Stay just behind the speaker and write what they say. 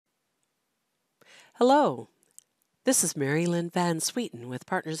Hello, this is Mary Lynn Van Sweeten with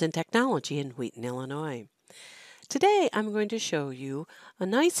Partners in Technology in Wheaton, Illinois. Today I'm going to show you a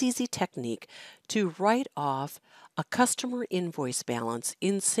nice easy technique to write off a customer invoice balance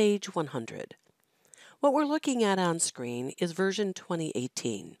in Sage 100. What we're looking at on screen is version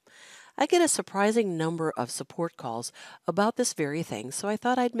 2018. I get a surprising number of support calls about this very thing, so I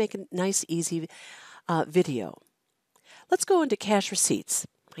thought I'd make a nice easy video. Let's go into cash receipts.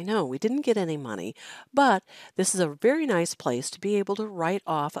 I know we didn't get any money, but this is a very nice place to be able to write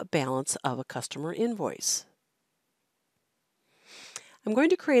off a balance of a customer invoice. I'm going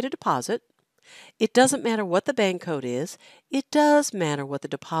to create a deposit. It doesn't matter what the bank code is. It does matter what the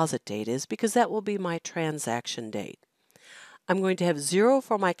deposit date is because that will be my transaction date. I'm going to have 0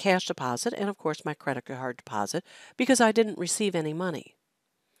 for my cash deposit and of course my credit card deposit because I didn't receive any money.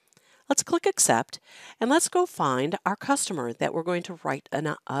 Let's click Accept, and let's go find our customer that we're going to write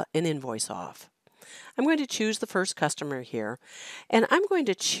an invoice off. I'm going to choose the first customer here, and I'm going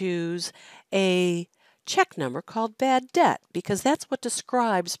to choose a check number called Bad Debt because that's what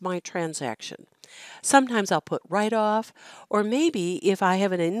describes my transaction. Sometimes I'll put write-off, or maybe if I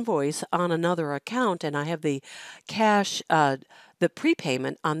have an invoice on another account and I have the cash, the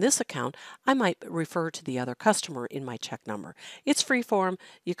prepayment on this account, I might refer to the other customer in my check number. It's free form.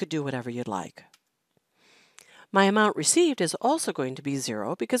 You could do whatever you'd like. My amount received is also going to be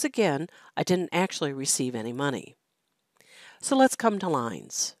 0 because, again, I didn't actually receive any money. So let's come to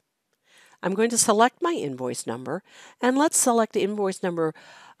lines. I'm going to select my invoice number, and let's select invoice number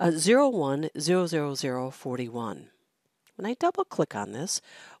 0100041. When I double click on this,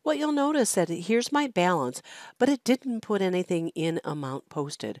 what you'll notice that here's my balance, but it didn't put anything in amount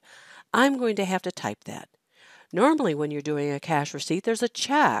posted. I'm going to have to type that. Normally when you're doing a cash receipt, there's a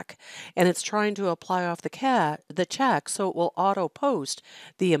check, and it's trying to apply off the check, so it will auto post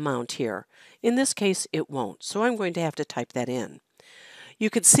the amount here. In this case, it won't, so I'm going to have to type that in. You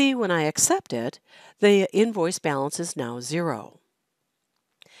can see when I accept it, the invoice balance is now 0.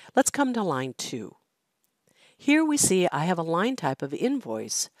 Let's come to line 2. Here we see I have a line type of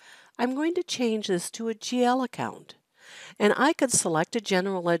invoice. I'm going to change this to a GL account. And I could select a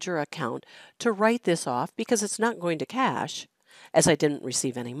general ledger account to write this off because it's not going to cash, as I didn't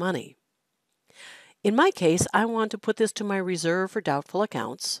receive any money. In my case, I want to put this to my reserve for doubtful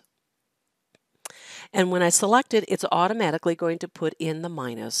accounts. And when I select it, it's automatically going to put in the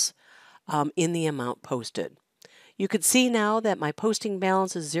minus in the amount posted. You can see now that my posting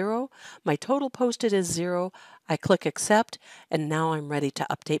balance is 0, my total posted is 0, I click Accept, and now I'm ready to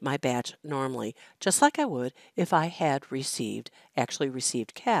update my batch normally, just like I would if I had actually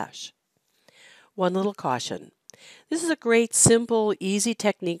received cash. One little caution. This is a great, simple, easy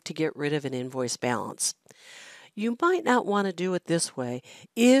technique to get rid of an invoice balance. You might not want to do it this way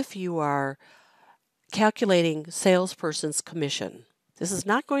if you are calculating salesperson's commission. This is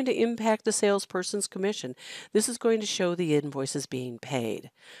not going to impact the salesperson's commission. This is going to show the invoices being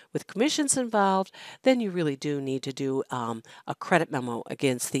paid. With commissions involved, then you really do need to do a credit memo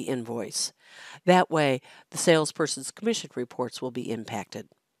against the invoice. That way, the salesperson's commission reports will be impacted.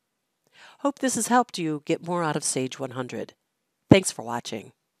 Hope this has helped you get more out of Sage 100. Thanks for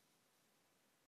watching.